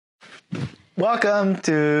Welcome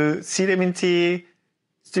to CWT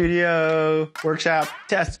Studio Workshop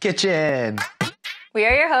Test Kitchen. We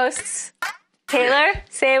are your hosts, Taylor,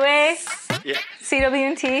 Sayway,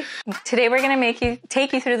 CWT. Today we're going to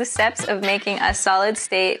take you through the steps of making a solid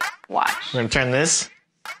state watch. We're going to turn this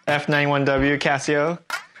F-91W Casio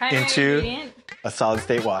into a solid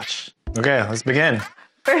state watch. Okay, let's begin.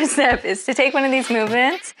 First step is to take one of these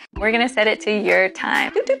movements. We're going to set it to your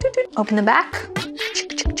time. Open the back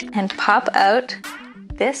and pop out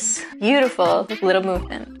this beautiful little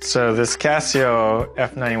movement. So this Casio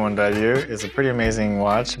F-91W is a pretty amazing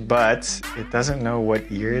watch, but it doesn't know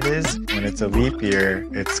what year it is. When it's a leap year,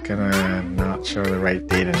 it's gonna not show the right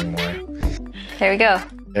date anymore. There we go.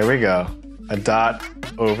 There we go. A dot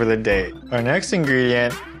over the date. Our next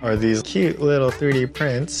ingredient are these cute little 3D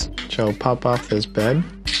prints, which I'll pop off this bed.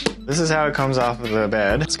 This is how it comes off of the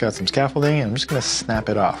bed. It's got some scaffolding, and I'm just gonna snap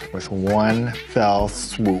it off with one fell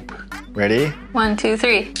swoop. Ready? 1, 2,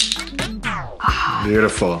 3.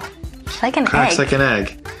 Beautiful. Like an Cracks egg. like an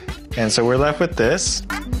egg. And so we're left with this,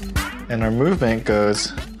 and our movement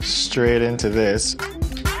goes straight into this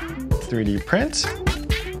 3D print.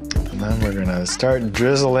 And then we're gonna start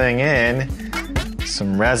drizzling in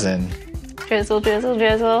some resin. Drizzle, drizzle,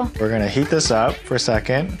 drizzle. We're gonna heat this up for a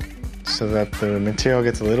second so that the material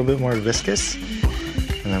gets a little bit more viscous.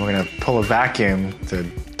 And then we're gonna pull a vacuum to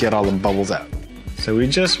get all the bubbles out. So we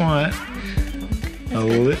just want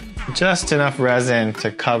just enough resin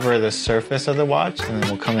to cover the surface of the watch, and then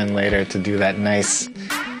we'll come in later to do that nice,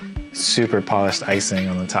 super polished icing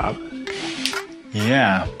on the top.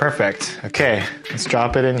 Yeah, perfect. Okay, let's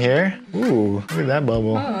drop it in here. Ooh, look at that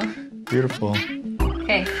bubble. Oh. Beautiful.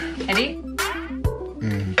 Okay, ready?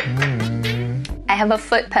 I have a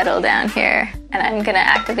foot pedal down here, and I'm gonna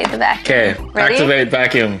activate the vacuum. Okay, ready? Activate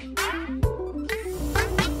vacuum.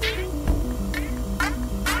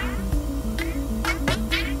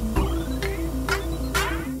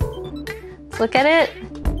 Look at it.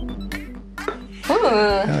 Ooh.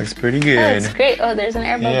 That looks pretty good. That looks great. Oh, there's an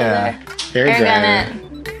air bubble there. Air gun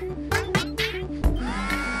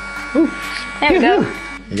it. There we go.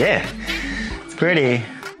 Yeah, it's pretty.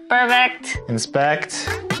 Perfect. Inspect.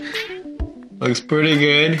 Looks pretty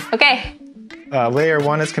good. Okay. Layer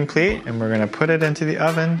 1 is complete, and we're gonna put it into the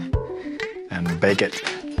oven and bake it.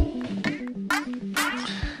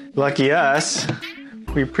 Lucky us,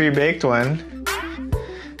 we pre-baked one.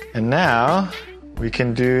 And now we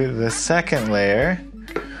can do the second layer,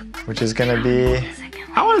 which is gonna be,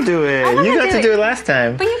 I wanna do it. You got to do it last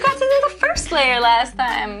time. But you got to do the first layer last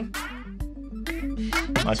time.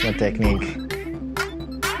 Watch my technique.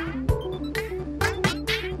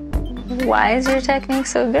 Why is your technique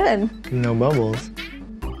so good? No bubbles.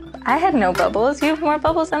 I had no bubbles. You have more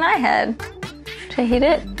bubbles than I had. Should I heat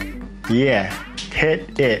it? Yeah,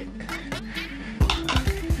 hit it.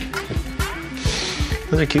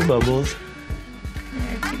 Those are cute bubbles.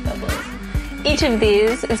 They're cute bubbles. Each of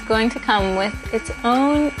these is going to come with its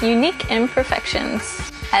own unique imperfections.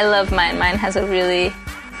 I love mine. Mine has a really,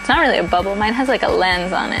 it's not really a bubble. Mine has like a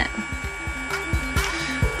lens on it.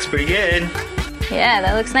 Looks pretty good. Yeah,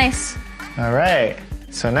 that looks nice. All right,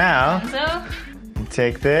 so now So, you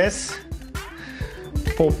take this,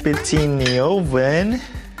 pop it in the oven.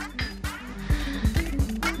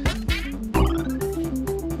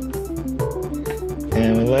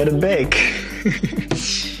 And we let it bake.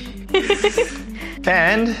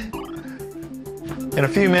 And in a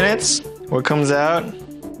few minutes, what comes out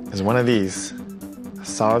is one of these, a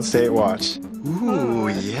solid state watch. Ooh,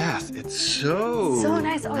 yes, it's so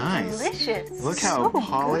nice. Oh, nice. Delicious. Look how so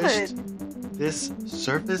polished good. this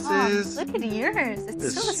surface Oh, is. look at yours. It's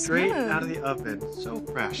It's so straight smooth. out of the oven, so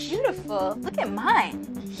fresh. Beautiful. Look at mine.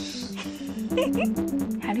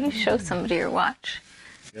 How do you show somebody your watch?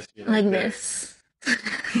 Yes, you Like this.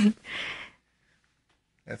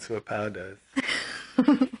 That's what Pow does.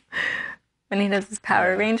 When he does his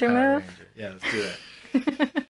Power Ranger move. Yeah, let's do that.